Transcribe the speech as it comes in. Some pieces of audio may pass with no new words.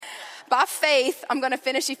By faith, I'm going to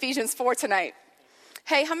finish Ephesians 4 tonight.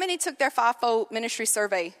 Hey, how many took their fivefold ministry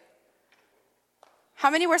survey? How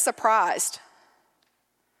many were surprised?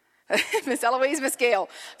 Miss Eloise, Miss Gail.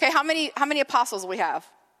 Okay, how many apostles we have?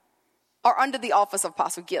 Or under the office of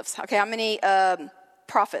apostle gifts. Okay, how many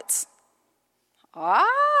prophets?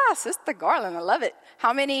 Sister Garland, I love it.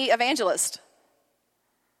 How many evangelists?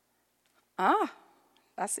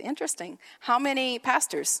 That's interesting. How many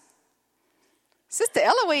pastors? Sister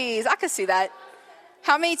Eloise, I could see that.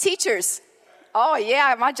 How many teachers? Oh,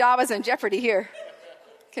 yeah, my job is in jeopardy here.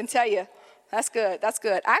 Can tell you. That's good. That's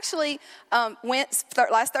good. Actually,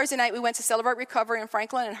 last Thursday night, we went to celebrate recovery in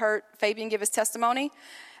Franklin and heard Fabian give his testimony.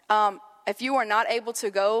 If you were not able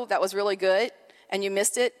to go, that was really good, and you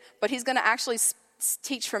missed it. But he's going to actually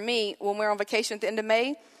teach for me when we're on vacation at the end of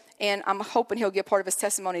May, and I'm hoping he'll give part of his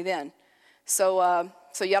testimony then. So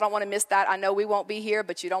y'all don't want to miss that. I know we won't be here,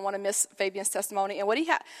 but you don't want to miss Fabian's testimony. And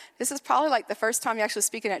this is probably like the first time you're actually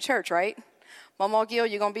speaking at church, right? Mama Gil,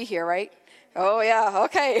 you're going to be here, right? Oh, yeah,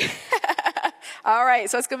 okay. All right,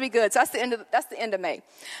 so it's going to be good. So that's the end of May.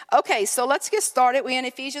 Okay, so let's get started. We're in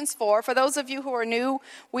Ephesians 4. For those of you who are new,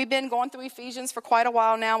 we've been going through Ephesians for quite a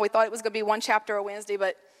while now. We thought it was going to be one chapter a Wednesday,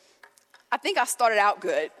 but I think I started out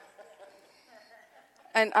good.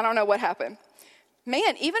 And I don't know what happened.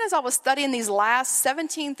 Man, even as I was studying these last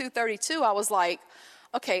 17 through 32, I was like,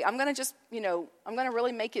 okay, I'm going to just, I'm going to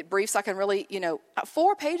really make it brief so I can really,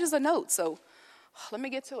 4 pages of notes. So let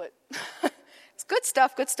me get to it. It's good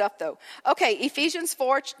stuff though. Okay, Ephesians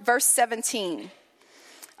 4, verse 17.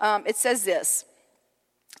 It says this.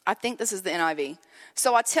 I think this is the NIV.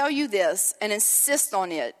 So I tell you this and insist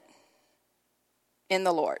on it in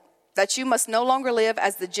the Lord, that you must no longer live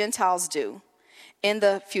as the Gentiles do, in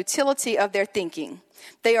the futility of their thinking.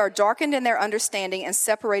 They are darkened in their understanding and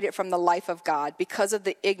separated from the life of God because of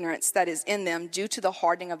the ignorance that is in them due to the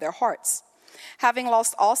hardening of their hearts. Having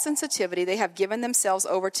lost all sensitivity, they have given themselves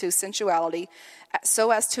over to sensuality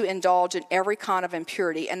so as to indulge in every kind of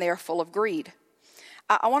impurity, and they are full of greed.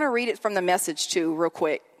 I want to read it from the Message too real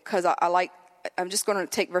quick because I'm just going to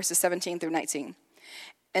take verses 17 through 19.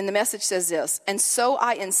 And the Message says this, and so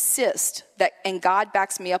I insist that, and God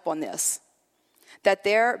backs me up on this, that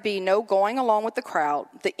there be no going along with the crowd,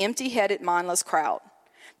 the empty-headed, mindless crowd.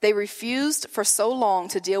 They refused for so long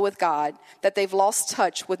to deal with God that they've lost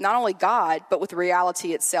touch with not only God, but with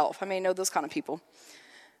reality itself. How many know those kind of people?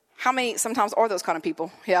 How many sometimes are those kind of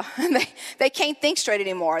people? Yeah. They can't think straight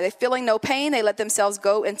anymore. They're feeling no pain. They let themselves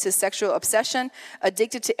go into sexual obsession,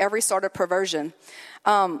 addicted to every sort of perversion.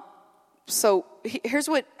 So here's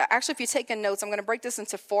what, actually, if you're taking notes, I'm going to break this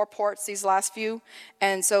into 4 parts, these last few.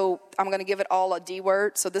 And so I'm going to give it all a D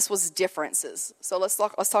word. So this was differences. So let's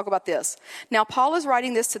talk about this. Now, Paul is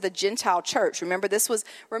writing this to the Gentile church. Remember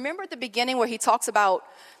at the beginning where he talks about,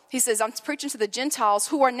 he says, I'm preaching to the Gentiles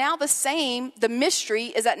who are now the same. The mystery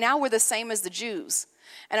is that now we're the same as the Jews.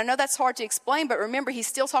 And I know that's hard to explain, but remember, he's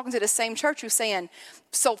still talking to the same church who's saying,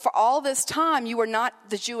 so for all this time, you were not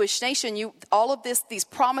the Jewish nation. All of this, these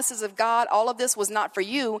promises of God, all of this was not for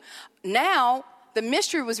you. Now, the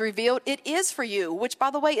mystery was revealed. It is for you, which, by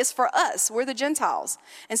the way, is for us. We're the Gentiles.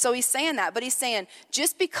 And so he's saying that, but he's saying,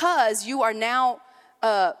 just because you are now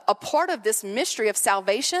a part of this mystery of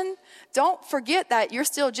salvation, don't forget that you're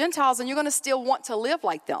still Gentiles and you're going to still want to live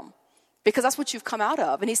like them. Because that's what you've come out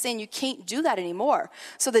of. And he's saying you can't do that anymore.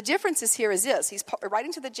 So the difference is here is this. He's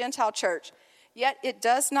writing to the Gentile church, yet it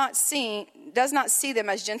does not see them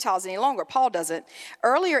as Gentiles any longer. Paul doesn't.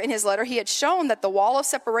 Earlier in his letter, he had shown that the wall of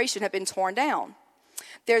separation had been torn down.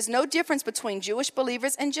 There's no difference between Jewish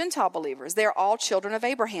believers and Gentile believers. They are all children of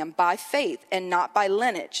Abraham by faith and not by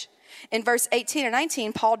lineage. In verse 18 and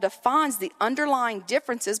 19, Paul defines the underlying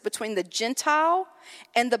differences between the Gentile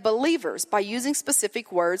and the believers by using specific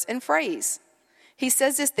words and phrase. He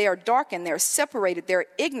says this, they are darkened, they are separated, there are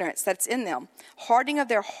ignorance that's in them, hardening of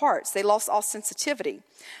their hearts, they lost all sensitivity.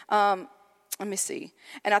 Let me see.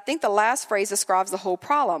 And I think the last phrase describes the whole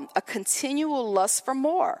problem, a continual lust for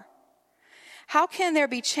more. How can there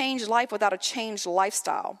be changed life without a changed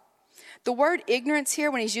lifestyle? The word ignorance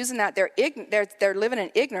here, when he's using that, they're living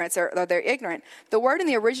in ignorance, or they're ignorant. The word in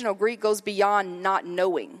the original Greek goes beyond not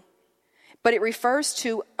knowing, but it refers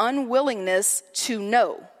to unwillingness to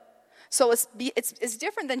know. So it's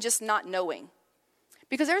different than just not knowing,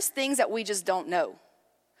 because there's things that we just don't know.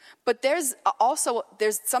 But there's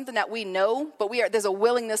something that we know, but there's a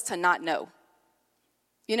willingness to not know.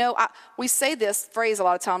 We say this phrase a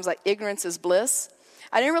lot of times, like ignorance is bliss.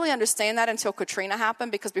 I didn't really understand that until Katrina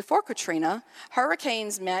happened, because before Katrina,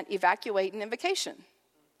 hurricanes meant evacuating and vacation.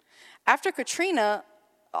 After Katrina,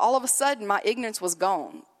 all of a sudden my ignorance was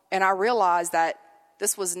gone, and I realized that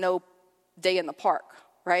this was no day in the park,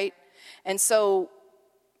 right? And so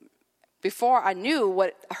before I knew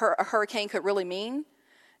what a hurricane could really mean,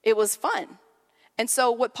 it was fun. And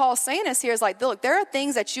so what Paul's saying is here is like, look, there are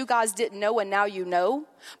things that you guys didn't know and now you know,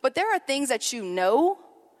 but there are things that you know,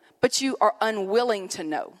 but you are unwilling to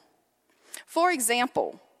know. For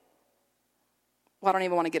example, well, I don't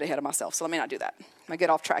even want to get ahead of myself, so let me not do that. I'm going to get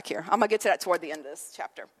off track here. I'm going to get to that toward the end of this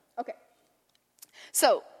chapter. Okay.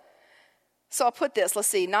 So I'll put this, let's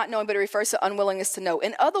see, not knowing, but it refers to unwillingness to know.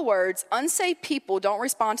 In other words, unsaved people don't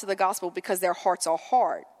respond to the gospel because their hearts are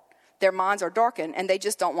hard. Their minds are darkened, and they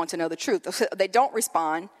just don't want to know the truth. They don't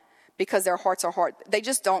respond because their hearts are hard. They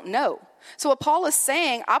just don't know. So what Paul is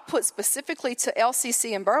saying, I put specifically to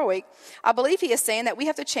LCC and Berwick, I believe he is saying that we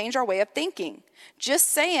have to change our way of thinking. Just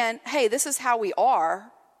saying, hey, this is how we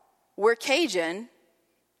are, we're Cajun,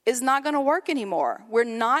 is not going to work anymore. We're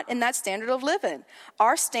not in that standard of living.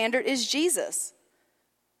 Our standard is Jesus.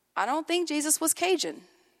 I don't think Jesus was Cajun.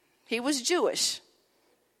 He was Jewish.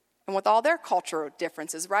 And with all their cultural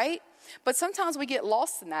differences, right? But sometimes we get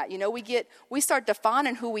lost in that. You know, we start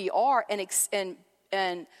defining who we are and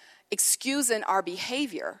excusing our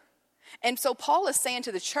behavior. And so Paul is saying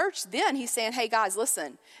to the church then, he's saying, hey guys,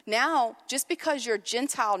 listen, now just because you're a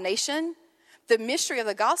Gentile nation, the mystery of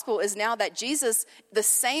the gospel is now that Jesus, the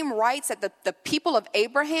same rights that the people of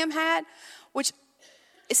Abraham had, which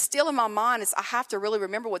is still in my mind, is I have to really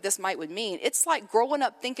remember what this would mean. It's like growing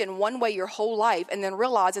up thinking one way your whole life and then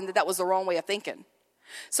realizing that was the wrong way of thinking.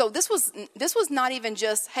 So this was not even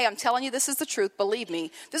just, hey, I'm telling you this is the truth, believe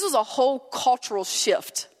me. This was a whole cultural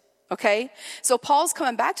shift, okay? So Paul's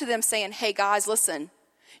coming back to them saying, hey guys, listen,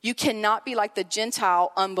 you cannot be like the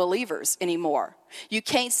Gentile unbelievers anymore. You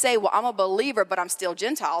can't say, well, I'm a believer, but I'm still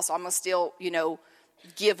Gentile, so I'm going to still,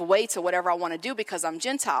 give way to whatever I want to do because I'm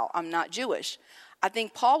Gentile. I'm not Jewish. I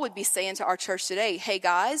think Paul would be saying to our church today, hey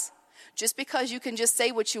guys, just because you can just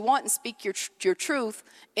say what you want and speak your truth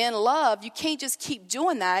in love, you can't just keep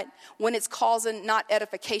doing that when it's causing not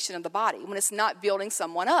edification of the body, when it's not building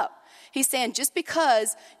someone up. He's saying just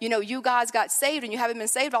because, you guys got saved and you haven't been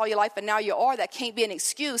saved all your life and now you are, that can't be an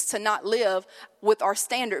excuse to not live with our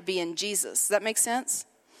standard being Jesus. Does that make sense?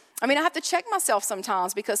 I mean, I have to check myself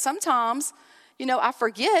sometimes because sometimes, I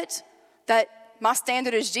forget that my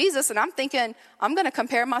standard is Jesus and I'm thinking I'm going to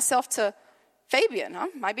compare myself to Fabian. I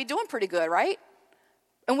might be doing pretty good, right?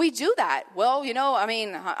 And we do that. Well,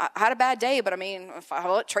 I had a bad day, but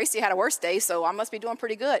Tracy had a worse day, so I must be doing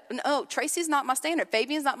pretty good. No, Tracy's not my standard.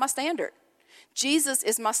 Fabian's not my standard. Jesus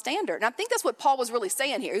is my standard. And I think that's what Paul was really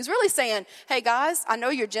saying here. He was really saying, hey guys, I know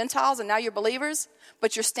you're Gentiles and now you're believers,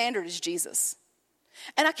 but your standard is Jesus.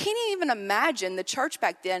 And I can't even imagine the church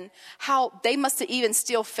back then, how they must have even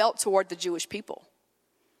still felt toward the Jewish people.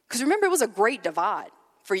 Because remember, it was a great divide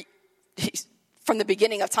from the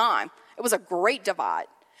beginning of time. It was a great divide.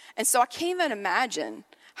 And so I can't even imagine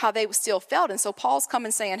how they still felt. And so Paul's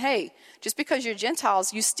coming saying, hey, just because you're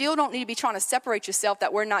Gentiles, you still don't need to be trying to separate yourself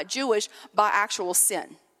that we're not Jewish by actual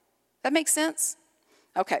sin. That makes sense?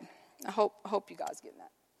 Okay. I hope you guys get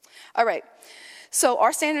that. All right. So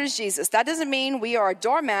our standard is Jesus. That doesn't mean we are a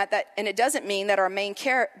doormat, and it doesn't mean that our main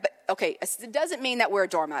character, it doesn't mean that we're a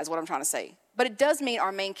doormat is what I'm trying to say. But it does mean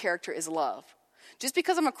our main character is love. Just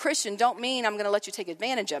because I'm a Christian don't mean I'm going to let you take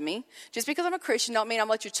advantage of me. Just because I'm a Christian don't mean I'm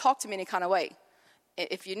going to let you talk to me any kind of way.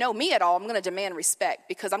 If you know me at all, I'm going to demand respect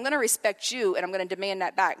because I'm going to respect you and I'm going to demand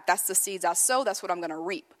that back. That's the seeds I sow. That's what I'm going to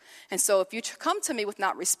reap. And so if you come to me with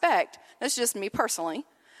not respect, that's just me personally,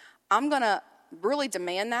 I'm going to really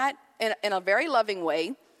demand that in a very loving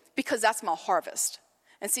way because that's my harvest.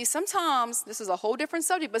 And see, sometimes, this is a whole different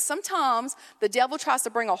subject, but sometimes the devil tries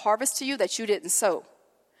to bring a harvest to you that you didn't sow.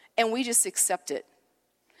 And we just accept it.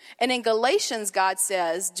 And in Galatians, God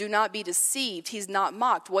says, do not be deceived. He's not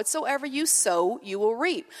mocked. Whatsoever you sow, you will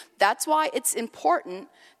reap. That's why it's important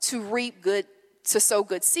to sow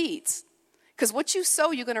good seeds. Because what you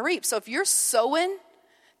sow, you're going to reap. So if you're sowing,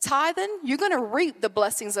 tithing, you're going to reap the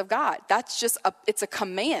blessings of God. That's just it's a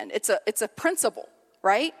command. It's a principle,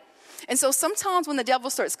 right? And so sometimes when the devil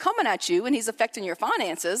starts coming at you and he's affecting your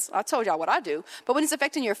finances, I told y'all what I do, but when he's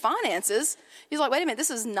affecting your finances, he's like, wait a minute, this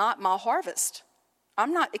is not my harvest.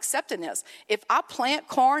 I'm not accepting this. If I plant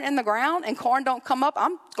corn in the ground and corn don't come up,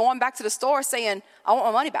 I'm going back to the store saying, I want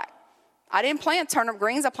my money back. I didn't plant turnip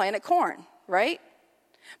greens, I planted corn, right?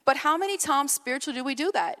 But how many times spiritually do we do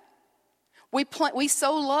that? We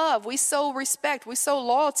sow love, we sow respect, we sow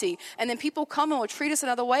loyalty, and then people come and will treat us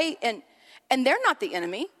another way, and they're not the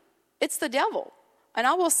enemy. It's the devil. And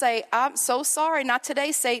I will say, I'm so sorry, not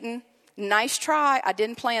today, Satan. Nice try. I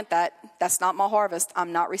didn't plant that. That's not my harvest.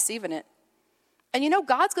 I'm not receiving it. And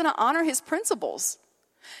God's going to honor his principles.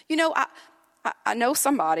 You know, I know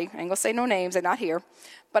somebody, I ain't gonna say no names, they're not here,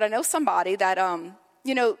 but I know somebody that,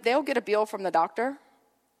 you know, they'll get a bill from the doctor.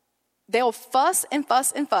 They'll fuss and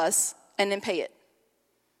fuss and fuss and then pay it.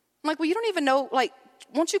 I'm like, well, you don't even know, like,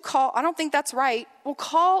 won't you call? I don't think that's right. Well,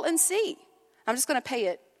 call and see. I'm just gonna pay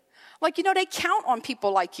it. Like, you know, they count on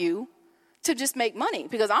people like you to just make money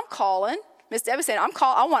because I'm calling. Miss Debbie said,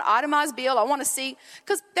 I want itemized bill. I want to see,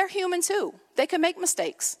 because they're human too. They can make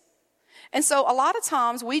mistakes. And so a lot of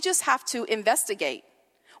times we just have to investigate.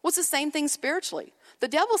 Well, it's the same thing spiritually. The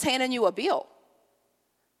devil's handing you a bill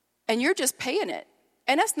and you're just paying it.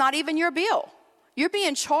 And that's not even your bill. You're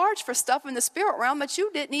being charged for stuff in the spirit realm that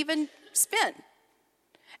you didn't even spend.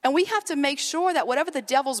 And we have to make sure that whatever the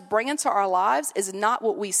devil's bringing to our lives is not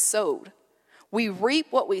what we sowed. We reap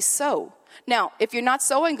what we sow. Now, if you're not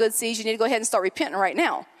sowing good seeds, you need to go ahead and start repenting right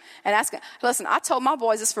now. And asking, listen, I told my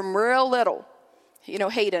boys this from real little. You know,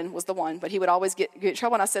 Hayden was the one, but he would always get in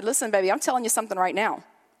trouble. And I said, listen, baby, I'm telling you something right now.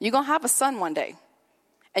 You're going to have a son one day.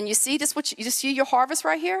 And you see this, you just see your harvest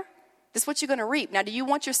right here? This is what you're going to reap. Now, do you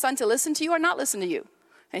want your son to listen to you or not listen to you?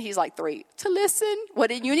 And he's like 3. To listen? Well,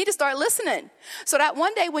 then you need to start listening. So that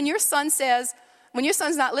one day when your son's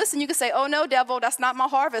not listening, you can say, oh, no, devil, that's not my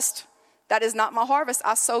harvest. That is not my harvest.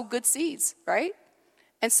 I sow good seeds, right?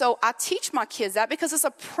 And so I teach my kids that because it's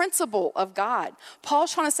a principle of God.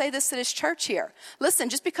 Paul's trying to say this to this church here. Listen,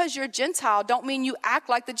 just because you're a Gentile don't mean you act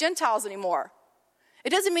like the Gentiles anymore.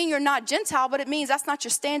 It doesn't mean you're not Gentile, but it means that's not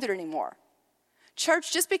your standard anymore.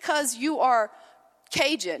 Church, just because you are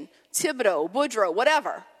Cajun, Thibodeau, Boudreaux,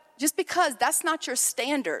 whatever, just because that's not your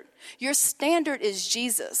standard. Your standard is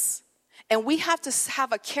Jesus. And we have to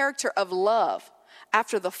have a character of love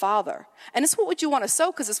after the Father. And it's what you want to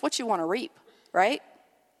sow because it's what you want to reap, right?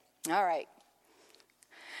 All right.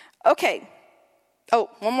 Okay. Oh,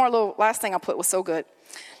 one more little last thing I put was so good.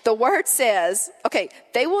 The word says, okay,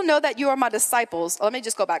 they will know that you are my disciples. Let me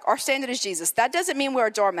just go back. Our standard is Jesus. That doesn't mean we're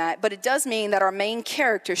a doormat, but it does mean that our main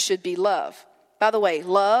character should be love. By the way,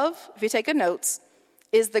 love, if you take a notes,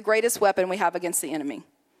 is the greatest weapon we have against the enemy.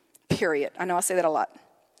 Period. I know I say that a lot.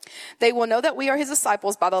 They will know that we are his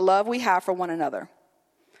disciples by the love we have for one another.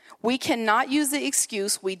 We cannot use the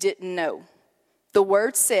excuse we didn't know. The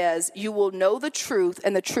word says, you will know the truth,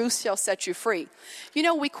 and the truth shall set you free. You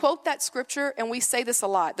know, we quote that scripture, and we say this a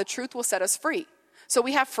lot. The truth will set us free. So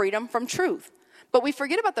we have freedom from truth. But we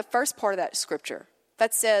forget about the first part of that scripture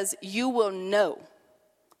that says, you will know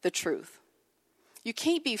the truth. You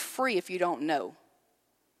can't be free if you don't know.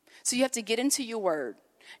 So you have to get into your word.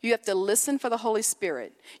 You have to listen for the Holy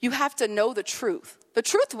Spirit. You have to know the truth. The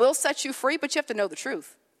truth will set you free, but you have to know the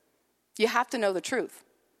truth. You have to know the truth.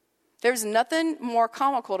 There's nothing more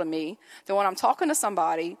comical to me than when I'm talking to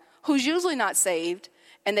somebody who's usually not saved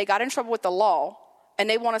and they got in trouble with the law and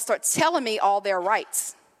they want to start telling me all their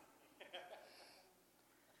rights.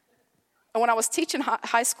 And when I was teaching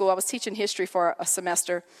high school, I was teaching history for a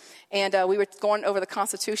semester, and we were going over the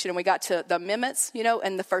Constitution, and we got to the amendments, you know,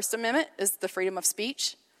 and the First Amendment is the freedom of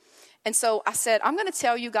speech. And so I said, I'm going to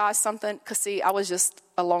tell you guys something, because, see, I was just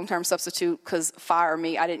a long-term substitute, because fire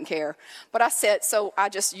me, I didn't care. But I said, so I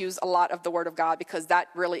just use a lot of the Word of God, because that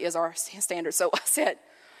really is our standard. So I said,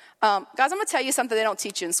 guys, I'm going to tell you something they don't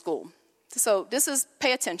teach you in school. So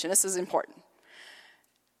pay attention, this is important.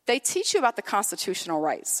 They teach you about the constitutional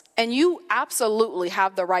rights, and you absolutely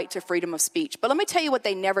have the right to freedom of speech. But let me tell you what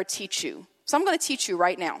they never teach you. So I'm going to teach you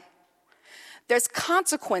right now. There's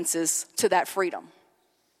consequences to that freedom.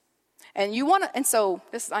 And you want to, and so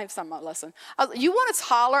this is, I'm talking about lesson. You want to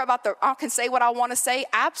holler about I can say what I want to say?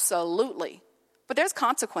 Absolutely. But there's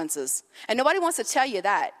consequences. And nobody wants to tell you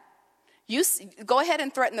that. You go ahead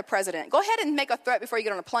and threaten the president. Go ahead and make a threat before you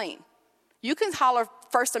get on a plane. You can holler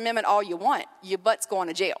First Amendment all you want. Your butt's going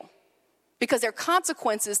to jail. Because there are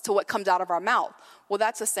consequences to what comes out of our mouth. Well,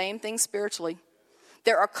 that's the same thing spiritually.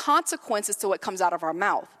 There are consequences to what comes out of our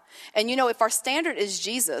mouth. And you know, if our standard is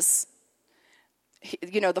Jesus,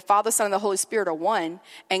 you know, the Father, Son, and the Holy Spirit are one.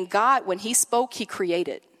 And God, when he spoke, he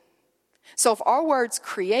created. So if our words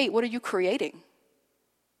create, what are you creating?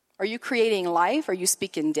 Are you creating life? Are you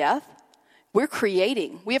speaking death? We're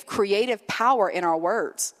creating. We have creative power in our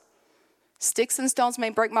words. Sticks and stones may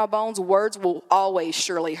break my bones. Words will always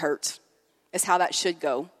surely hurt. Is how that should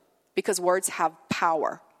go. Because words have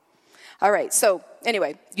power. All right. So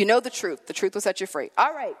anyway, you know the truth. The truth will set you free.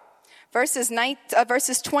 All right. Verses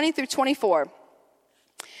 20 through 24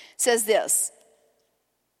 says this.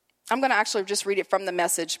 I'm going to actually just read it from the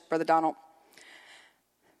Message, Brother Donald.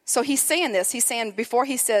 So he's saying this. He's saying, before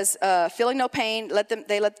he says, feeling no pain,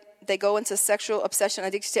 they go into sexual obsession,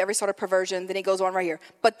 addiction to every sort of perversion. Then he goes on right here.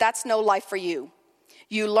 But that's no life for you.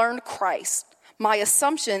 You learned Christ. My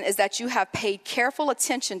assumption is that you have paid careful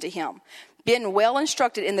attention to him, been well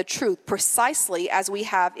instructed in the truth precisely as we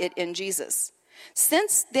have it in Jesus.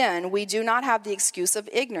 Since then, we do not have the excuse of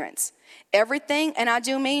ignorance. Everything, and I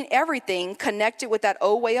do mean everything, connected with that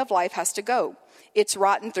old way of life has to go. It's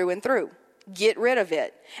rotten through and through. Get rid of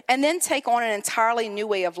it. And then take on an entirely new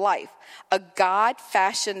way of life, a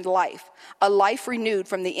God-fashioned life, a life renewed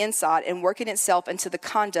from the inside and working itself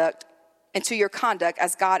into your conduct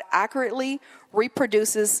as God accurately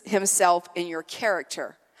reproduces himself in your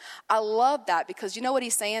character. I love that, because you know what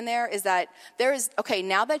he's saying there is that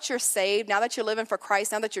now that you're saved, now that you're living for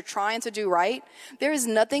Christ, now that you're trying to do right, there is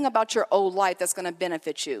nothing about your old life that's going to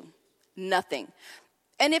benefit you. Nothing.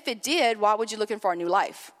 And if it did, why would you looking for a new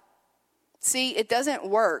life? See, it doesn't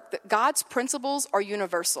work. God's principles are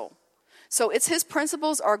universal. So it's his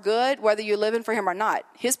principles are good whether you're living for him or not.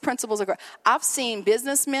 His principles are good. I've seen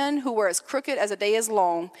businessmen who were as crooked as a day is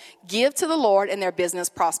long give to the Lord and their business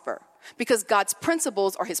prosper. Because God's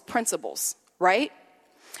principles are his principles, right?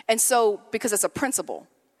 And so, because it's a principle.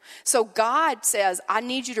 So God says, I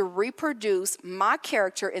need you to reproduce my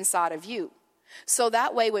character inside of you. So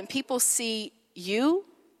that way when people see you,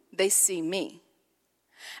 they see me.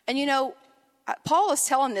 And you know, Paul is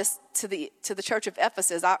telling this to the church of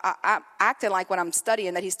Ephesus. I'm acting like when I'm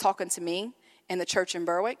studying that he's talking to me in the church in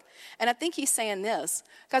Berwick. And I think he's saying this,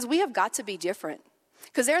 guys, we have got to be different.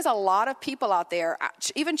 Because there's a lot of people out there,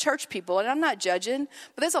 even church people, and I'm not judging,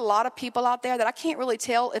 but there's a lot of people out there that I can't really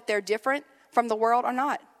tell if they're different from the world or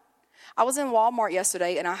not. I was in Walmart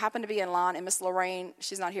yesterday, and I happened to be in line, and Miss Lorraine,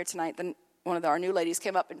 she's not here tonight, one of our new ladies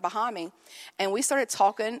came up behind me, and we started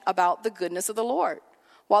talking about the goodness of the Lord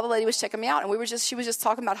while the lady was checking me out. And she was just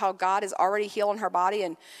talking about how God is already healing her body,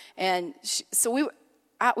 so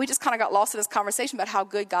we just kind of got lost in this conversation about how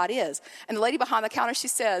good God is. And the lady behind the counter, she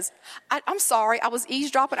says, I'm sorry, I was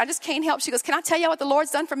eavesdropping. I just can't help. She goes, can I tell you what the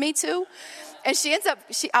Lord's done for me too? And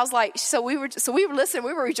I was like, so we were listening,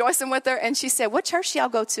 we were rejoicing with her. And she said, what church do y'all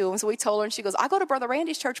go to? And so we told her, and she goes, I go to Brother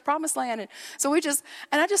Randy's church, Promised Land. And so I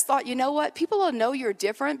just thought, you know what? People will know you're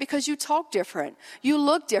different because you talk different. You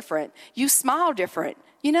look different. You smile different.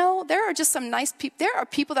 You know, there are just some nice people. There are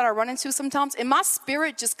people that I run into sometimes, and my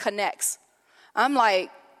spirit just connects. I'm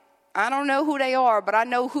like, I don't know who they are, but I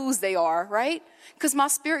know whose they are, right? Because my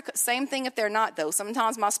spirit, same thing if they're not, though.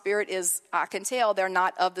 Sometimes my spirit I can tell they're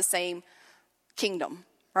not of the same kingdom,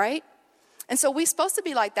 right? And so we're supposed to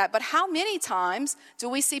be like that. But how many times do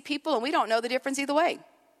we see people and we don't know the difference either way?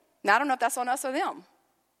 Now, I don't know if that's on us or them.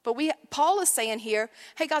 But Paul is saying here,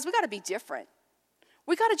 hey, guys, we got to be different.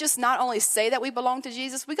 We got to just not only say that we belong to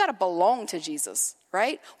Jesus, we got to belong to Jesus,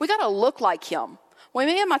 right? We got to look like him. When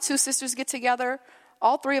me and my two sisters get together,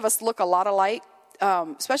 all three of us look a lot alike,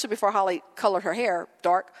 especially before Holly colored her hair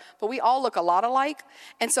dark. But we all look a lot alike.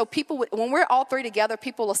 And so when we're all three together,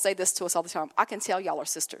 people will say this to us all the time. I can tell y'all are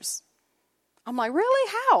sisters. I'm like,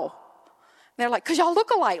 really? How? And they're like, because y'all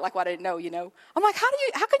look alike. Like, well, I didn't know, you know. I'm like, how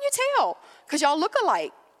can you tell? Because y'all look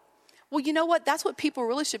alike. Well, you know what? That's what people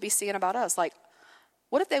really should be seeing about us. Like,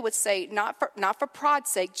 what if they would say, not for pride's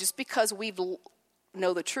sake, just because we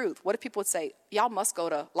know the truth. What if people would say, y'all must go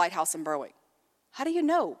to Lighthouse in Berwick? How do you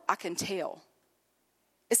know? I can tell.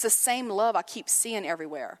 It's the same love I keep seeing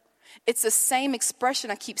everywhere. It's the same expression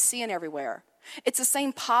I keep seeing everywhere. It's the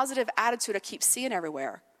same positive attitude I keep seeing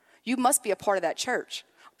everywhere. You must be a part of that church.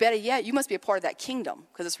 Better yet, you must be a part of that kingdom,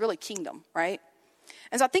 because it's really kingdom, right?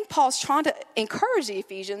 And so I think Paul's trying to encourage the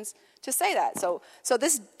Ephesians to say that. So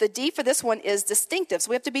the D for this one is distinctive. So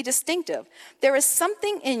we have to be distinctive. There is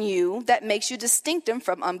something in you that makes you distinctive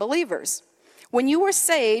from unbelievers. When you were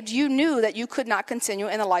saved, you knew that you could not continue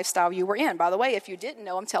in the lifestyle you were in. By the way, if you didn't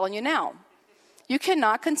know, I'm telling you now. You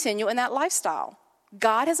cannot continue in that lifestyle.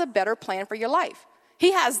 God has a better plan for your life.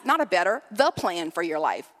 He has not a better, the plan for your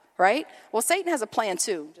life, right? Well, Satan has a plan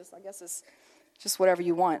too. I guess it's just whatever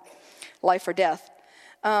you want, life or death.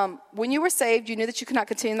 When you were saved, you knew that you could not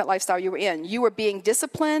continue in that lifestyle you were in. You were being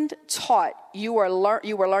disciplined, taught. You were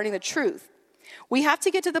learning the truth. We have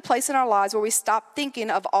to get to the place in our lives where we stop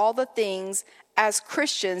thinking of all the things as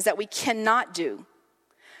Christians that we cannot do,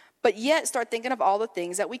 but yet start thinking of all the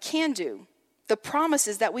things that we can do, the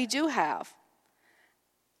promises that we do have.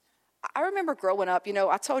 I remember growing up, you know,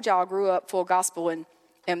 I told y'all I grew up full gospel, and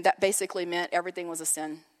that basically meant everything was a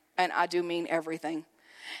sin, and I do mean everything.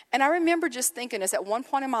 And I remember just thinking this at one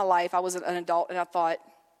point in my life, I was an adult, and I thought,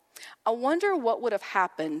 I wonder what would have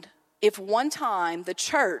happened if one time the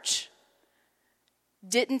church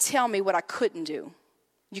didn't tell me what I couldn't do.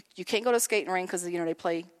 You can't go to a skating rink because, you know, they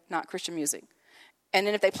play not Christian music. And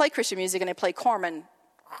then if they play Christian music and they play Carmen,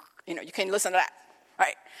 you know, you can't listen to that. All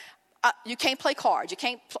right. You can't play cards. You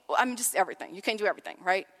can't, just everything. You can't do everything,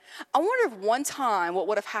 right? I wonder if one time what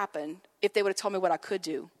would have happened if they would have told me what I could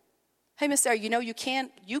do. Hey, Miss Sarah, you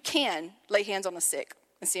can lay hands on the sick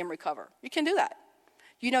and see them recover. You can do that.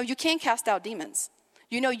 You can cast out demons.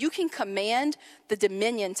 You can command the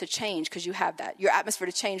dominion to change because you have that. Your atmosphere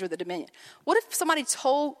to change with the dominion. What if somebody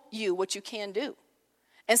told you what you can do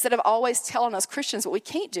instead of always telling us Christians what we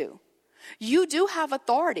can't do? You do have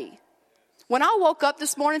authority. When I woke up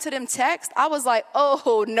this morning to them texts, I was like,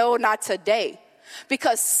 oh, no, not today.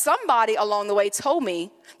 Because somebody along the way told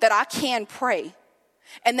me that I can pray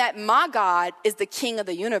and that my God is the king of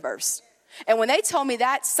the universe. And when they told me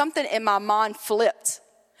that, something in my mind flipped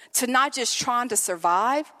to not just trying to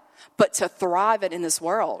survive, but to thrive in this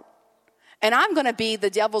world. And I'm going to be the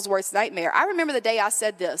devil's worst nightmare. I remember the day I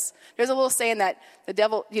said this. There's a little saying that the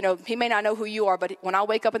devil, he may not know who you are, but when I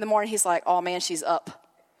wake up in the morning, he's like, oh, man, she's up.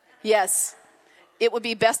 Yes, it would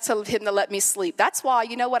be best to him to let me sleep. That's why,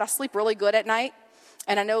 you know what, I sleep really good at night.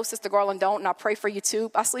 And I know Sister Garland don't, and I pray for you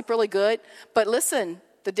too. I sleep really good. But listen,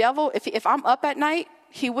 the devil, if I'm up at night,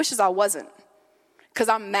 he wishes I wasn't because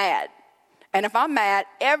I'm mad. And if I'm mad,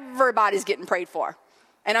 everybody's getting prayed for.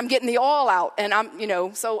 And I'm getting the oil out. And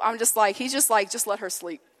so I'm just like, he's just like, just let her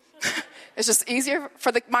sleep. It's just easier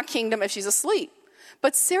for my kingdom if she's asleep.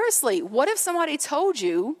 But seriously, what if somebody told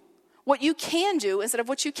you what you can do instead of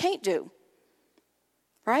what you can't do?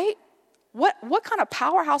 Right? What kind of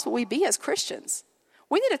powerhouse would we be as Christians?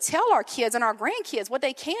 We need to tell our kids and our grandkids what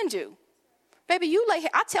they can do. Baby,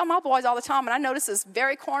 I tell my boys all the time, and I know this is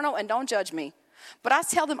very carnal, and don't judge me, but I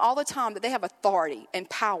tell them all the time that they have authority and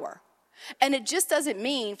power. And it just doesn't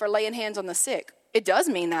mean for laying hands on the sick. It does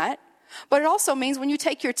mean that, but it also means when you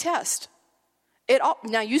take your test.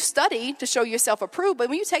 Now, you study to show yourself approved, but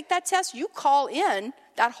when you take that test, you call in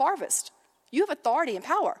that harvest. You have authority and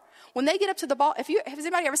power. When they get up to the ball, has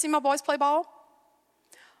anybody ever seen my boys play ball?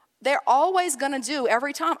 They're always going to do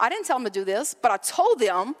every time. I didn't tell them to do this, but I told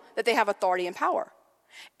them that they have authority and power.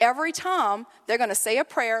 Every time they're going to say a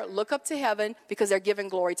prayer, look up to heaven because they're giving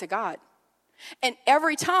glory to God. And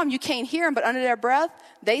every time you can't hear them, but under their breath,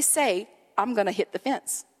 they say, I'm going to hit the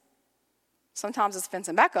fence. Sometimes it's a fence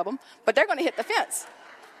in back of them, but they're going to hit the fence.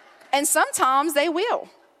 And sometimes they will.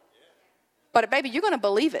 But baby, you're going to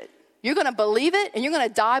believe it. You're going to believe it, and you're going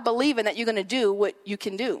to die believing that you're going to do what you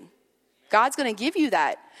can do. God's going to give you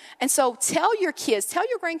that. And so tell your kids, tell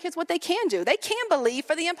your grandkids what they can do. They can believe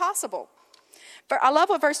for the impossible. I love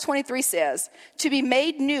what verse 23 says, to be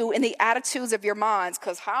made new in the attitudes of your minds,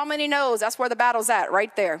 because how many knows that's where the battle's at,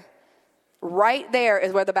 right there. Right there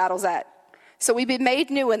is where the battle's at. So we be made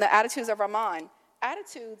new in the attitudes of our mind.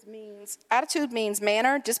 Attitude means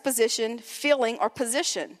manner, disposition, feeling, or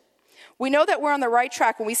position. We know that we're on the right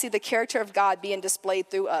track when we see the character of God being displayed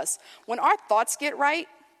through us. When our thoughts get right,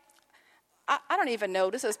 I don't even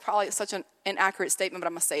know. This is probably such an inaccurate statement, but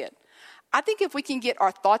I'm going to say it. I think if we can get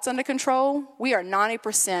our thoughts under control, we are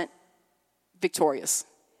 90% victorious.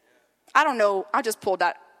 I don't know. I just pulled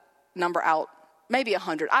that number out. Maybe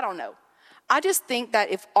 100. I don't know. I just think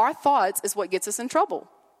that if our thoughts is what gets us in trouble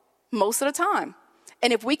most of the time.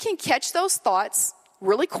 And if we can catch those thoughts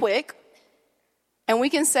really quick and we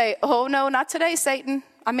can say, oh, no, not today, Satan.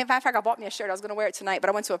 I mean, in fact, I bought me a shirt. I was going to wear it tonight, but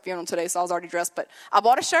I went to a funeral today, so I was already dressed. But I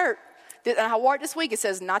bought a shirt. And I wore it this week. It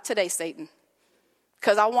says, not today, Satan.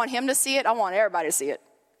 Because I want him to see it. I want everybody to see it.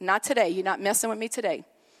 Not today. You're not messing with me today.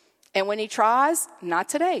 And when he tries, not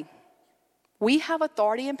today. We have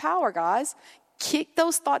authority and power, guys. Kick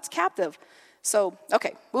those thoughts captive. So,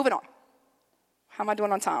 okay, moving on. How am I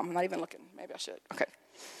doing on time? I'm not even looking. Maybe I should. Okay.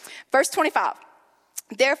 Verse 25.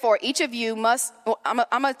 Therefore, each of you must, I'm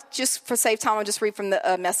going to, just for save time, I'll just read from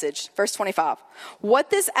the message. Verse 25.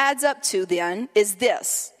 What this adds up to then is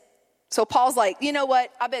this. So Paul's like, you know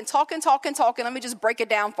what? I've been talking. Let me just break it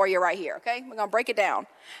down for you right here, okay? We're going to break it down.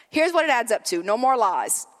 Here's what it adds up to. No more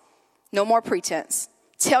lies. No more pretense.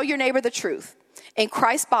 Tell your neighbor the truth. In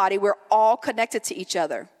Christ's body, we're all connected to each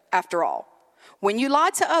other, after all. When you lie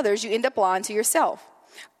to others, you end up lying to yourself.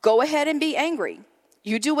 Go ahead and be angry.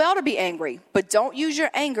 You do well to be angry, but don't use your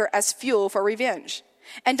anger as fuel for revenge.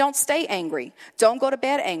 And don't stay angry. Don't go to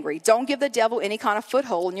bed angry. Don't give the devil any kind of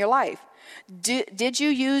foothold in your life. Did you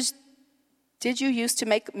used to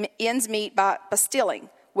make ends meet by stealing?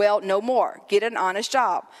 Well, no more. Get an honest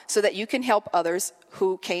job so that you can help others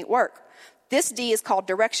who can't work. This D is called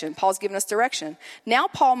direction. Paul's giving us direction. Now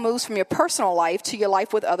Paul moves from your personal life to your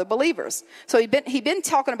life with other believers. So he'd been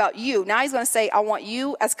talking about you. Now he's going to say, I want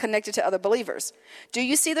you as connected to other believers. Do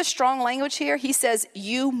you see the strong language here? He says,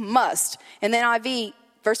 you must. And then IV,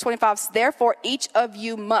 verse 25, therefore each of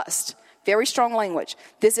you must. Very strong language.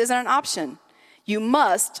 This isn't an option. You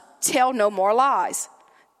must Tell no more lies.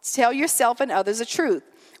 Tell yourself and others the truth.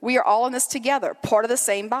 We are all in this together, part of the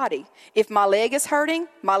same body. If my leg is hurting,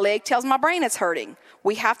 my leg tells my brain it's hurting.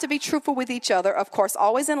 We have to be truthful with each other, of course,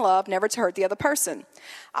 always in love, never to hurt the other person.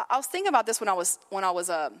 I was thinking about this when I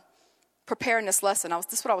was preparing this lesson.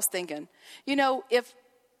 This is what I was thinking. You know,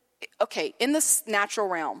 in this natural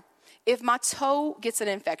realm, if my toe gets an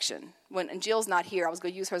infection, and Jill's not here, I was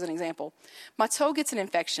going to use her as an example. My toe gets an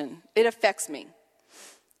infection, it affects me.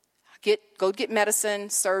 Go get medicine,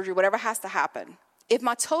 surgery, whatever has to happen. If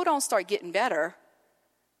my toe don't start getting better,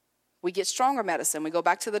 we get stronger medicine. We go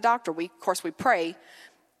back to the doctor. We pray.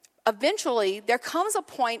 Eventually, there comes a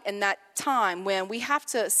point in that time when we have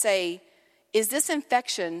to say, is this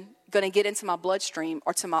infection going to get into my bloodstream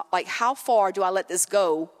or how far do I let this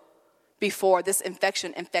go before this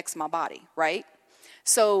infection infects my body, right?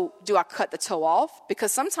 So do I cut the toe off?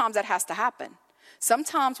 Because sometimes that has to happen.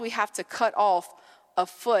 Sometimes we have to cut off a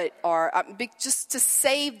foot or just to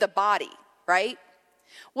save the body, right?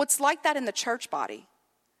 What's like that in the church body?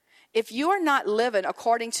 If you are not living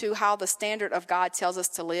according to how the standard of God tells us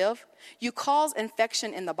to live, you cause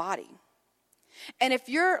infection in the body. And if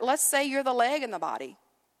let's say you're the leg in the body,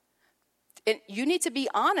 you need to be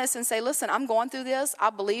honest and say, listen, I'm going through this. I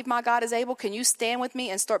believe my God is able. Can you stand with me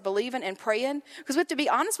and start believing and praying? Because we have to be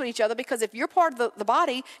honest with each other, because if you're part of the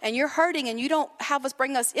body and you're hurting and you don't have us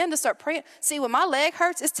bring us in to start praying. See, when my leg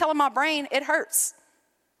hurts, it's telling my brain it hurts,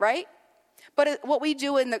 right? But what we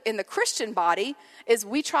do in the Christian body is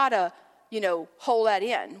we try to, hold that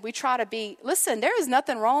in. We try to listen, there is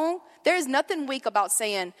nothing wrong. There is nothing weak about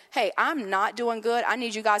saying, hey, I'm not doing good. I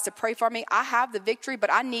need you guys to pray for me. I have the victory,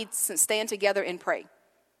 but I need to stand together and pray,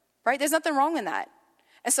 right? There's nothing wrong in that.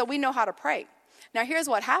 And so we know how to pray. Now, here's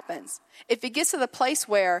what happens. If it gets to the place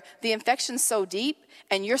where the infection's so deep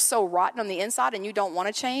and you're so rotten on the inside and you don't want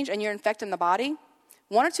to change and you're infecting the body,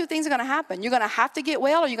 one or two things are going to happen. You're going to have to get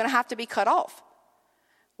well or you're going to have to be cut off.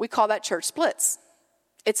 We call that church splits.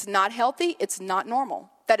 It's not healthy. It's not normal.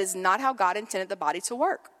 That is not how God intended the body to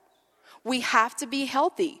work. We have to be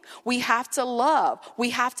healthy. We have to love.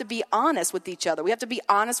 We have to be honest with each other. We have to be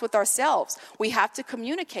honest with ourselves. We have to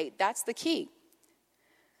communicate. That's the key.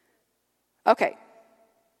 Okay.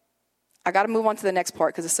 I got to move on to the next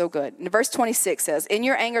part because it's so good. And verse 26 says, in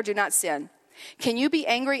your anger, do not sin. Can you be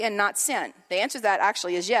angry and not sin? The answer to that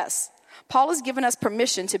actually is yes. Paul has given us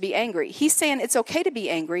permission to be angry. He's saying it's okay to be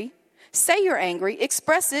angry. Say you're angry,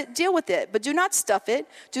 express it, deal with it, but do not stuff it.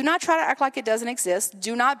 Do not try to act like it doesn't exist.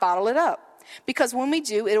 Do not bottle it up. Because when we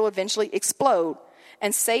do, it will eventually explode,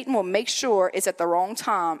 and Satan will make sure it's at the wrong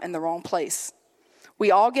time and the wrong place.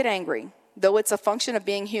 We all get angry, though it's a function of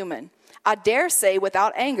being human. I dare say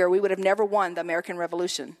without anger, we would have never won the American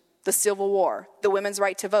Revolution, the Civil War, the women's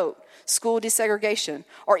right to vote, school desegregation,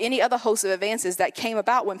 or any other host of advances that came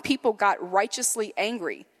about when people got righteously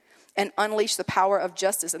angry and unleashed the power of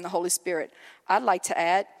justice and the Holy Spirit. I'd like to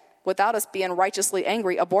add, without us being righteously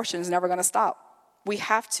angry, abortion is never going to stop. We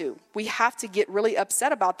have to. We have to get really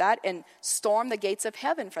upset about that and storm the gates of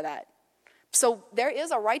heaven for that. So there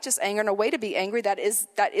is a righteous anger and a way to be angry that is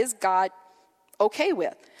God okay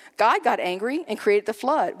with. God got angry and created the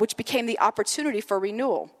flood, which became the opportunity for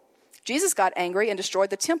renewal. Jesus got angry and destroyed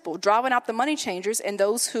the temple, driving out the money changers and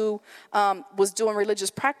those who was doing religious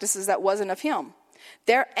practices that wasn't of him.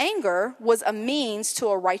 Their anger was a means to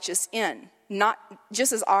a righteous end, not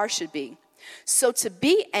just as ours should be. So to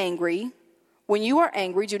be angry, when you are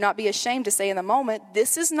angry, do not be ashamed to say in the moment,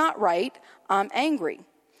 this is not right, I'm angry.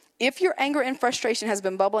 If your anger and frustration has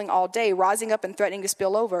been bubbling all day, rising up and threatening to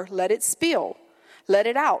spill over, let it spill. Let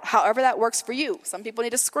it out, however that works for you. Some people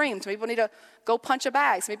need to scream. Some people need to go punch a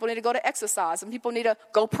bag. Some people need to go to exercise. Some people need to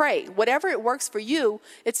go pray. Whatever it works for you,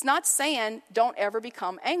 it's not saying don't ever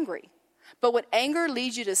become angry. But when anger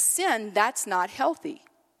leads you to sin, that's not healthy.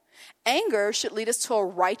 Anger should lead us to a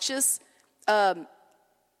righteous end.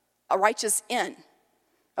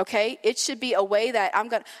 Okay? It should be a way that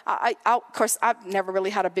of course, I've never really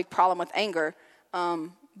had a big problem with anger.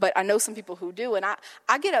 But I know some people who do, and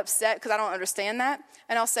I get upset because I don't understand that.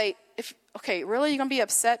 And I'll say, really, you're going to be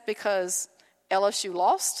upset because LSU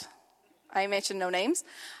lost? I mentioned no names.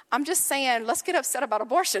 I'm just saying, let's get upset about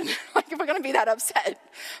abortion, like if we're going to be that upset.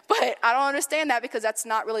 But I don't understand that because that's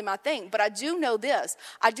not really my thing. But I do know this.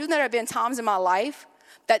 I do know there have been times in my life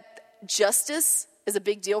that justice is a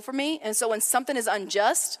big deal for me. And so when something is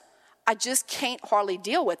unjust, I just can't hardly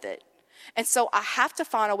deal with it. And so I have to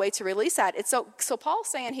find a way to release that. So Paul's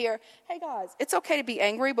saying here, hey guys, it's okay to be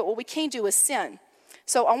angry, but what we can't do is sin.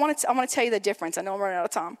 So I want to tell you the difference. I know I'm running out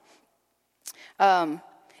of time.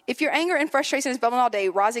 If your anger and frustration is bubbling all day,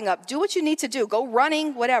 rising up, do what you need to do. Go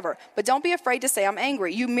running, whatever. But don't be afraid to say, I'm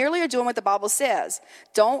angry. You merely are doing what the Bible says.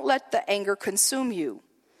 Don't let the anger consume you.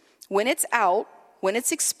 When it's out, when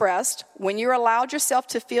it's expressed, when you're allowed yourself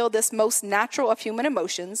to feel this most natural of human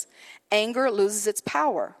emotions, anger loses its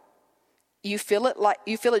power. You feel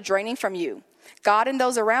it draining from you. God and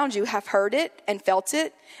those around you have heard it and felt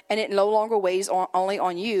it, and it no longer weighs only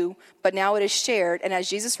on you, but now it is shared. And as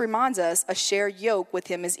Jesus reminds us, a shared yoke with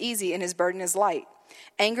him is easy and his burden is light.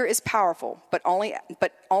 Anger is powerful, but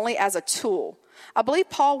only as a tool. I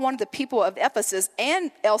believe Paul wanted the people of Ephesus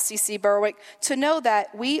and LCC Berwick to know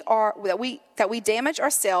that we damage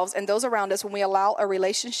ourselves and those around us when we allow a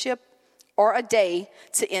relationship or a day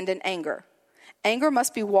to end in anger. Anger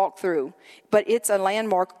must be walked through, but it's a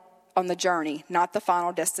landmark on the journey, not the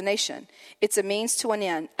final destination. It's a means to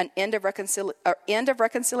an end of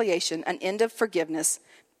reconciliation, an end of forgiveness.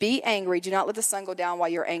 Be angry. Do not let the sun go down while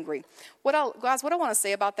you're angry. What I want to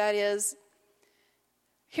say about that is,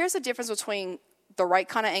 here's the difference between the right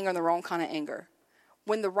kind of anger and the wrong kind of anger.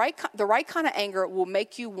 When the right kind of anger will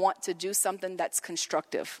make you want to do something that's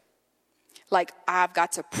constructive. Like, I've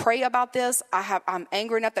got to pray about this. I'm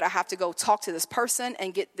angry enough that I have to go talk to this person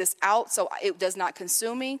and get this out so it does not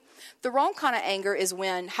consume me. The wrong kind of anger is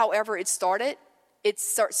when, however it started, it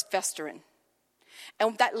starts festering.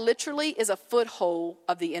 And that literally is a foothold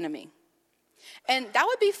of the enemy. And that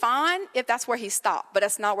would be fine if that's where he stopped, but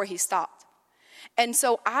that's not where he stopped. And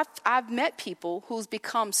so I've met people who's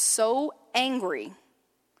become so angry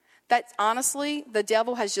that honestly, the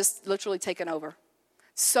devil has just literally taken over.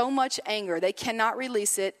 So much anger. They cannot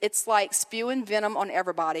release it. It's like spewing venom on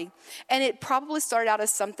everybody. And it probably started out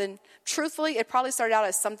as something, truthfully, they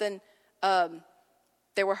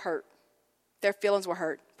were hurt. Their feelings were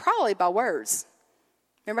hurt. Probably by words.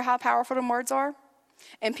 Remember how powerful them words are?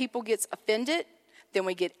 And people get offended. Then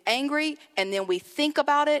we get angry. And then we think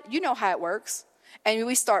about it. You know how it works. And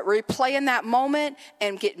we start replaying that moment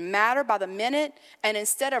and get madder by the minute. And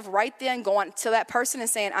instead of right then going to that person and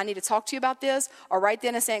saying, I need to talk to you about this, or right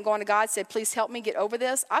then and saying, going to God, say, please help me get over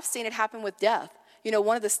this. I've seen it happen with death. You know,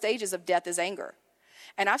 one of the stages of death is anger.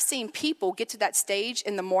 And I've seen people get to that stage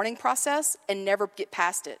in the mourning process and never get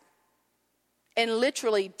past it. And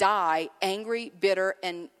literally die angry, bitter,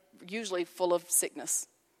 and usually full of sickness.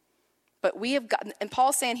 But we have gotten, and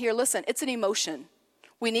Paul's saying here, listen, it's an emotion.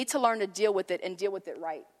 We need to learn to deal with it and deal with it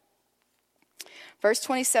right. Verse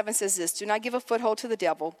 27 says this, do not give a foothold to the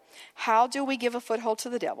devil. How do we give a foothold to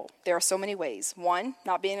the devil? There are so many ways. 1,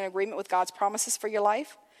 not being in agreement with God's promises for your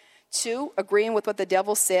life. 2, agreeing with what the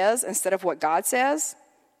devil says instead of what God says.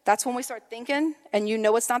 That's when we start thinking, and you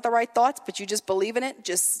know it's not the right thoughts, but you just believe in it,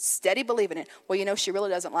 just steady believing it. Well, you know she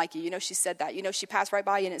really doesn't like you. You know she said that. You know she passed right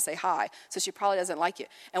by you and didn't say hi, so she probably doesn't like you.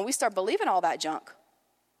 And we start believing all that junk.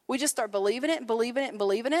 We just start believing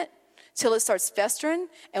it till it starts festering,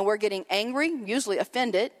 and we're getting angry, usually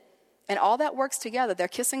offended, and all that works together. They're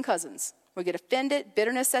kissing cousins. We get offended,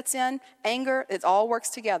 bitterness sets in, anger, it all works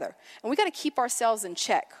together. And we got to keep ourselves in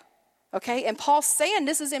check, okay? And Paul's saying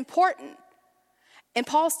this is important. And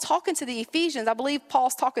Paul's talking to the Ephesians. I believe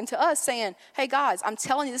Paul's talking to us saying, hey, guys, I'm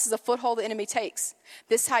telling you this is a foothold the enemy takes.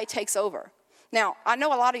 This is how he takes over. Now, I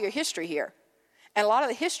know a lot of your history here. And a lot of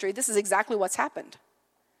the history, this is exactly what's happened.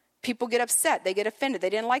 People get upset. They get offended. They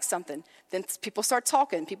didn't like something. Then people start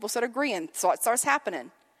talking. People start agreeing. So it starts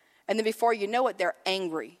happening. And then before you know it, they're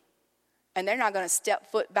angry. And they're not going to step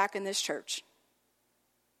foot back in this church.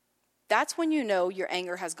 That's when you know your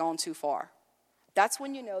anger has gone too far. That's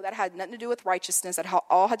when you know that had nothing to do with righteousness. That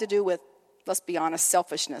all had to do with, let's be honest,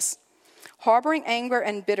 selfishness. Harboring anger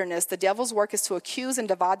and bitterness, the devil's work is to accuse and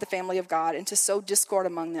divide the family of God and to sow discord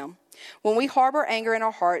among them. When we harbor anger in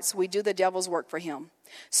our hearts, we do the devil's work for him.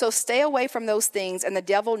 So stay away from those things, and the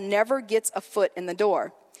devil never gets a foot in the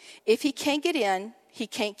door. If he can't get in, he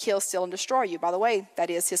can't kill, steal, and destroy you. By the way, that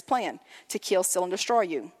is his plan, to kill, steal, and destroy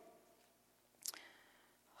you.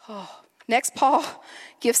 Next, Paul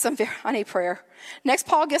gives some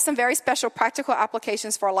very special practical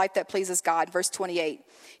applications for a life that pleases God. Verse 28,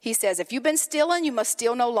 he says, if you've been stealing, you must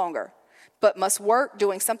steal no longer, but must work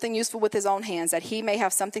doing something useful with his own hands, that he may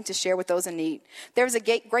have something to share with those in need. There's a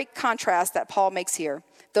great contrast that Paul makes here.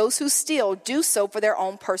 Those who steal do so for their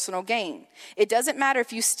own personal gain. It doesn't matter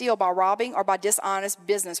if you steal by robbing or by dishonest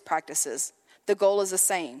business practices. The goal is the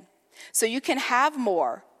same. So you can have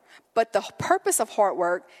more, but the purpose of hard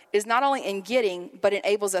work is not only in getting, but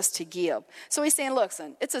enables us to give. So he's saying, look,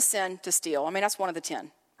 son, it's a sin to steal. I mean, that's one of the 10,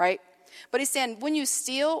 right? But he's saying when you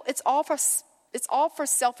steal, it's all for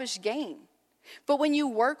selfish gain. But when you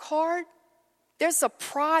work hard, There's a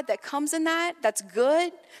pride that comes in that, that's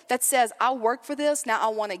good, that says, I work for this, now I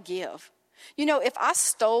want to give. You know, if I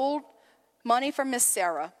stole money from Miss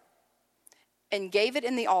Sarah and gave it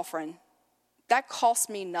in the offering, that cost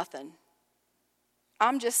me nothing.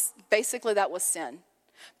 Basically that was sin.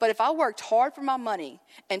 But if I worked hard for my money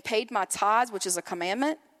and paid my tithes, which is a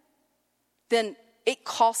commandment, then it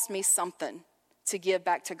cost me something to give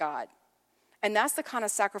back to God. And that's the kind of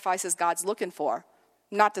sacrifices God's looking for.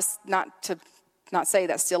 Not to say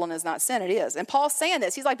that stealing is not sin, it is. And Paul's saying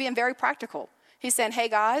this. He's like being very practical. He's saying, hey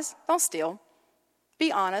guys, don't steal.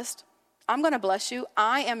 Be honest. I'm going to bless you.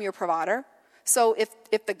 I am your provider. So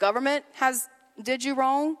if the government did you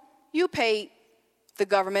wrong, you pay the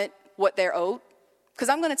government what they're owed, because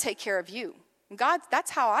I'm going to take care of you. God,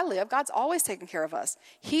 that's how I live. God's always taking care of us.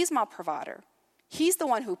 He's my provider. He's the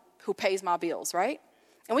one who pays my bills, right?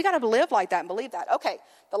 And we got to live like that and believe that. Okay,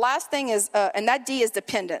 the last thing is, and that D is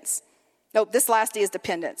dependence. No, this last D is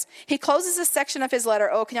dependence. He closes this section of his letter.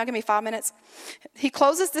 Oh, can y'all give me 5 minutes? He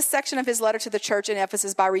closes this section of his letter to the church in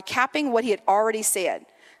Ephesus by recapping what he had already said.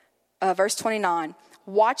 Verse 29,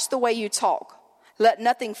 watch the way you talk. Let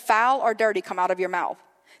nothing foul or dirty come out of your mouth.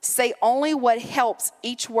 Say only what helps.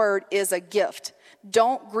 Each word is a gift.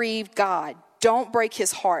 Don't grieve God. Don't break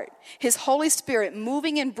his heart. His Holy Spirit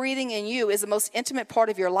moving and breathing in you is the most intimate part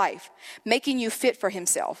of your life, making you fit for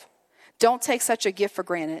himself. Don't take such a gift for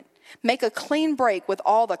granted. Make a clean break with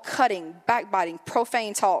all the cutting, backbiting,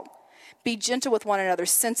 profane talk. Be gentle with one another,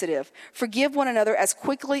 sensitive. Forgive one another as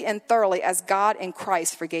quickly and thoroughly as God in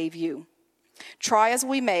Christ forgave you. Try as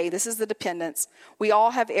we may, this is the dependence, we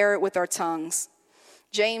all have erred with our tongues.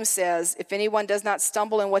 James says, if anyone does not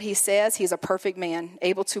stumble in what he says, he's a perfect man,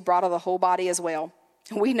 able to bridle the whole body as well.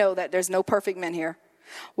 We know that there's no perfect men here.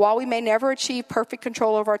 While we may never achieve perfect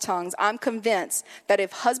control over our tongues, I'm convinced that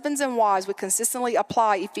if husbands and wives would consistently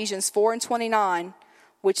apply Ephesians 4:29,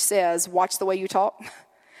 which says, watch the way you talk,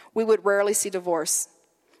 we would rarely see divorce.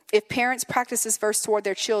 If parents practice this verse toward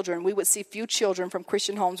their children, we would see few children from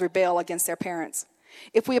Christian homes rebel against their parents.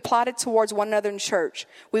 If we applied it towards one another in church,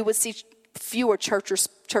 we would see fewer church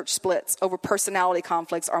splits over personality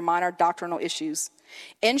conflicts or minor doctrinal issues.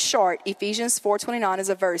 In short, Ephesians 4:29 is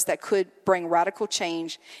a verse that could bring radical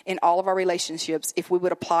change in all of our relationships if we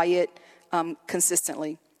would apply it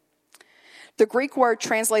consistently. The Greek word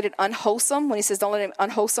translated unwholesome, when he says don't let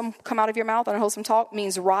unwholesome come out of your mouth, unwholesome talk,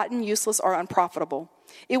 means rotten, useless, or unprofitable.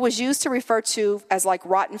 It was used to refer to as like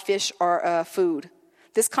rotten fish or food.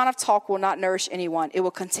 This kind of talk will not nourish anyone. It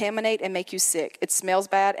will contaminate and make you sick. It smells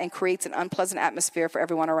bad and creates an unpleasant atmosphere for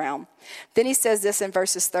everyone around. Then he says this in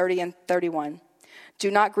verses 30 and 31.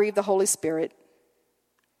 Do not grieve the Holy Spirit.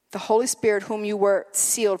 The Holy Spirit whom you were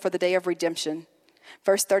sealed for the day of redemption.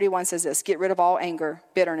 Verse 31 says this, get rid of all anger,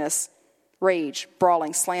 bitterness, rage,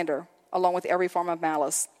 brawling, slander, along with every form of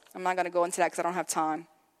malice. I'm not going to go into that because I don't have time.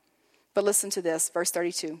 But listen to this, verse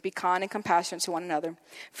 32. Be kind and compassionate to one another,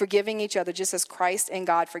 forgiving each other just as Christ and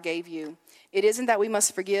God forgave you. It isn't that we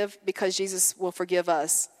must forgive because Jesus will forgive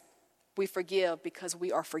us. We forgive because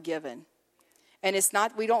we are forgiven. And it's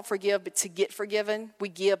not, we don't forgive but to get forgiven. We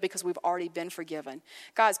give because we've already been forgiven.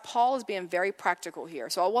 Guys, Paul is being very practical here.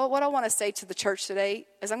 So what I want to say to the church today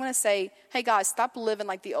is I'm going to say, hey guys, stop living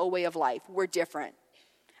like the old way of life. We're different.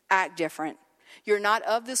 Act different. You're not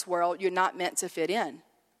of this world. You're not meant to fit in.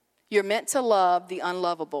 You're meant to love the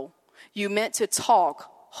unlovable. You're meant to talk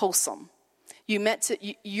wholesome. You're meant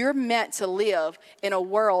to live in a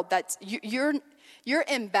world that's, you're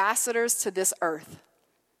ambassadors to this earth.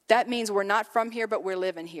 That means we're not from here, but we're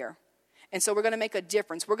living here. And so we're going to make a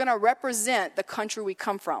difference. We're going to represent the country we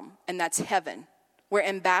come from, and that's heaven. We're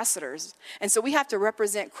ambassadors. And so we have to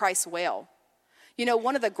represent Christ well. You know,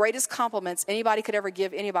 one of the greatest compliments anybody could ever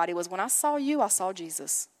give anybody was, when I saw you, I saw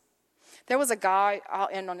Jesus. There was a guy, I'll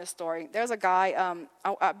end on this story. There was a guy,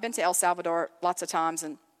 I've been to El Salvador lots of times,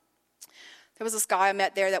 and there was this guy I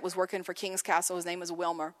met there that was working for King's Castle. His name was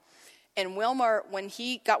Wilmer. And Wilmer, when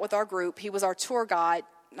he got with our group, he was our tour guide.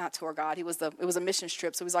 Not tour guide, it was a missions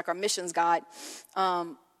trip, so he was like our missions guide.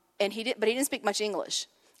 And he didn't speak much English.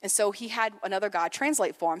 And so he had another guy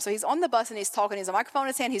translate for him. So he's on the bus and he's talking, he has a microphone in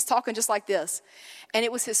his hand, he's talking just like this. And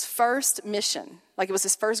it was his first mission, like it was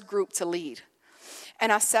his first group to lead.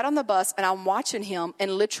 And I sat on the bus and I'm watching him,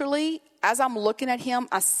 and literally, as I'm looking at him,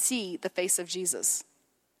 I see the face of Jesus.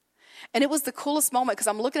 And it was the coolest moment because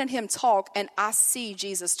I'm looking at him talk and I see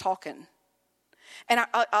Jesus talking. And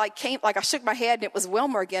I shook my head and it was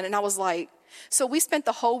Wilmer again. And I was like, so we spent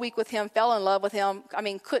the whole week with him, fell in love with him. I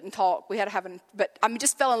mean, couldn't talk.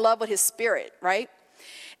 Just fell in love with his spirit, right?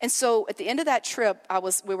 And so at the end of that trip,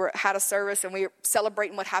 had a service, and we were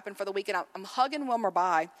celebrating what happened for the week. And I'm hugging Wilmer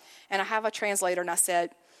by, and I have a translator, and I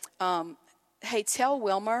said, hey, tell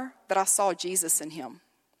Wilmer that I saw Jesus in him.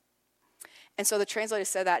 And so the translator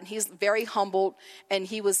said that, and he's very humbled, and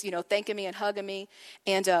he was, thanking me and hugging me.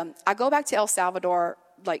 And I go back to El Salvador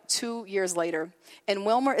like 2 years later, and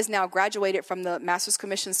Wilmer is now graduated from the Master's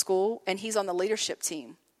Commission School, and he's on the leadership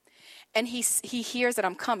team. And he hears that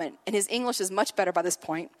I'm coming, and his English is much better by this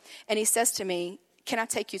point. And he says to me, can I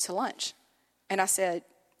take you to lunch? And I said,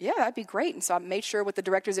 yeah, that'd be great. And so I made sure with the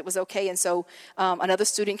directors it was okay. And so another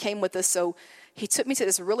student came with us. So he took me to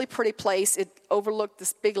this really pretty place. It overlooked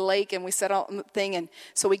this big lake, and we sat on the thing. And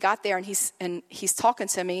so we got there, and he's talking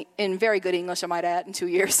to me in very good English, I might add, in 2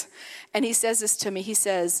 years. And he says this to me. He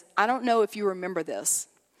says, I don't know if you remember this,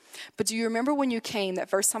 but do you remember when you came that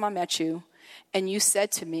first time I met you, and you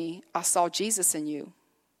said to me, I saw Jesus in you?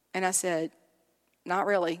 And I said, not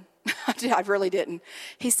really. I really didn't.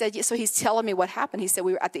 He said, yeah. So he's telling me what happened. He said,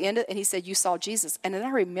 we were at the end, and he said, you saw Jesus. And then I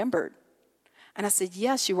remembered. And I said,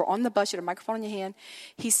 yes, you were on the bus. You had a microphone in your hand.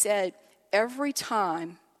 He said, every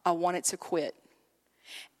time I wanted to quit,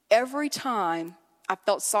 every time I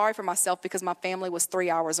felt sorry for myself because my family was 3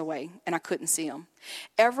 hours away and I couldn't see them.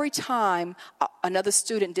 Every time another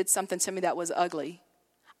student did something to me that was ugly,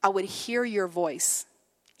 I would hear your voice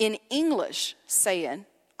in English saying,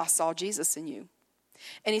 I saw Jesus in you.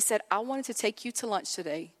 And he said, I wanted to take you to lunch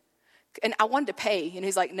today. And I wanted to pay. And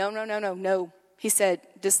he's like, no. He said,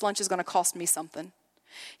 this lunch is going to cost me something.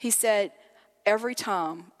 He said, every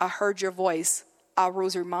time I heard your voice, I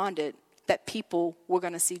was reminded that people were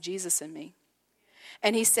going to see Jesus in me.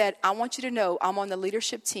 And he said, I want you to know I'm on the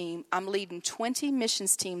leadership team. I'm leading 20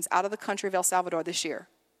 missions teams out of the country of El Salvador this year.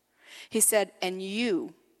 He said, and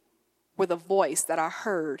you were the voice that I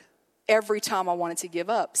heard every time I wanted to give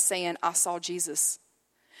up, saying, I saw Jesus.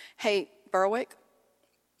 Hey, Berwick,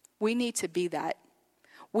 we need to be that.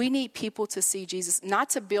 We need people to see Jesus, not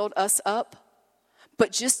to build us up,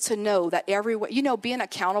 but just to know that everywhere, being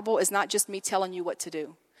accountable is not just me telling you what to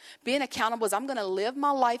do. Being accountable is I'm going to live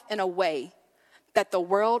my life in a way that the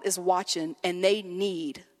world is watching, and they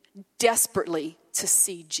need desperately to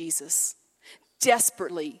see Jesus.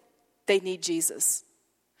 Desperately, they need Jesus.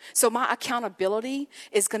 So my accountability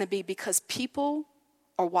is going to be because people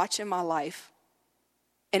are watching my life.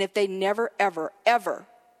 And if they never, ever, ever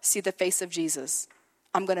see the face of Jesus,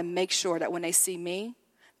 I'm going to make sure that when they see me,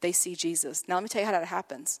 they see Jesus. Now, let me tell you how that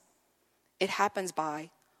happens. It happens by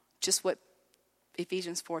just what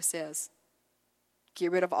Ephesians 4 says.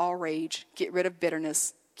 Get rid of all rage. Get rid of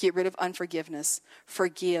bitterness. Get rid of unforgiveness.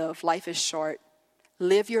 Forgive. Life is short.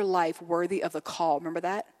 Live your life worthy of the call. Remember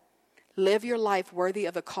that? Live your life worthy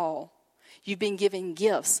of the call. You've been given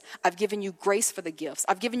gifts. I've given you grace for the gifts.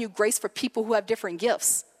 I've given you grace for people who have different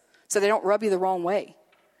gifts so they don't rub you the wrong way.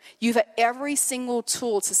 You've had every single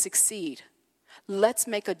tool to succeed. Let's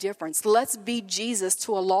make a difference. Let's be Jesus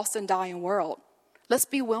to a lost and dying world. Let's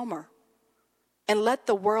be Wilmer. And let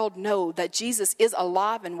the world know that Jesus is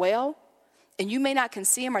alive and well. And you may not can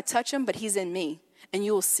see him or touch him, but he's in me. And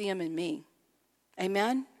you will see him in me.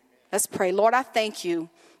 Amen? Let's pray. Lord, I thank you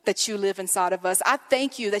that you live inside of us. I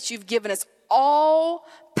thank you that you've given us all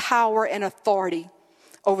power and authority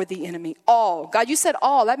over the enemy. All. God, you said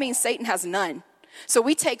all. That means Satan has none. So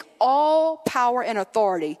we take all power and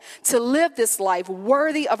authority to live this life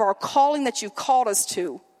worthy of our calling that you've called us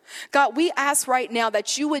to. God, we ask right now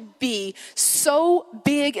that you would be so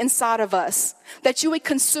big inside of us, that you would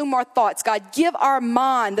consume our thoughts. God, give our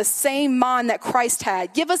mind the same mind that Christ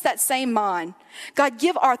had. Give us that same mind. God,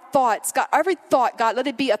 give our thoughts. God, every thought, God, let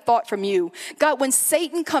it be a thought from you. God, when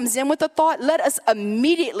Satan comes in with a thought, let us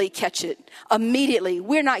immediately catch it. Immediately.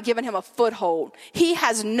 We're not giving him a foothold. He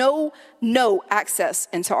has no access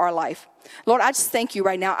into our life. Lord, I just thank you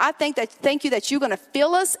right now. Thank you that you're going to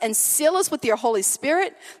fill us and seal us with your Holy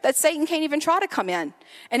Spirit, that Satan can't even try to come in.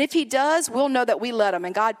 And if he does, we'll know that we let him.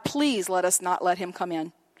 And God, please let us not let him come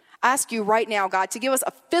in. I ask you right now, God, to give us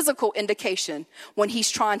a physical indication when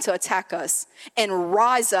he's trying to attack us, and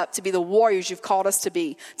rise up to be the warriors you've called us to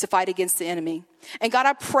be, to fight against the enemy. And God,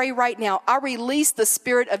 I pray right now, I release the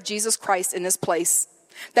Spirit of Jesus Christ in this place,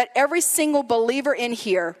 that every single believer in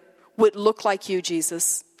here would look like you,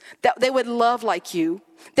 Jesus. That they would love like you.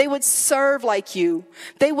 They would serve like you.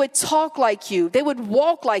 They would talk like you. They would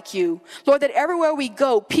walk like you. Lord, that everywhere we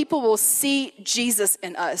go, people will see Jesus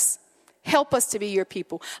in us. Help us to be your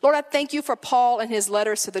people. Lord, I thank you for Paul and his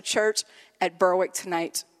letters to the church at Berwick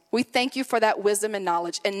tonight. We thank you for that wisdom and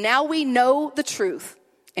knowledge. And now we know the truth,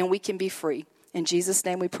 and we can be free. In Jesus'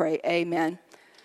 name we pray. Amen.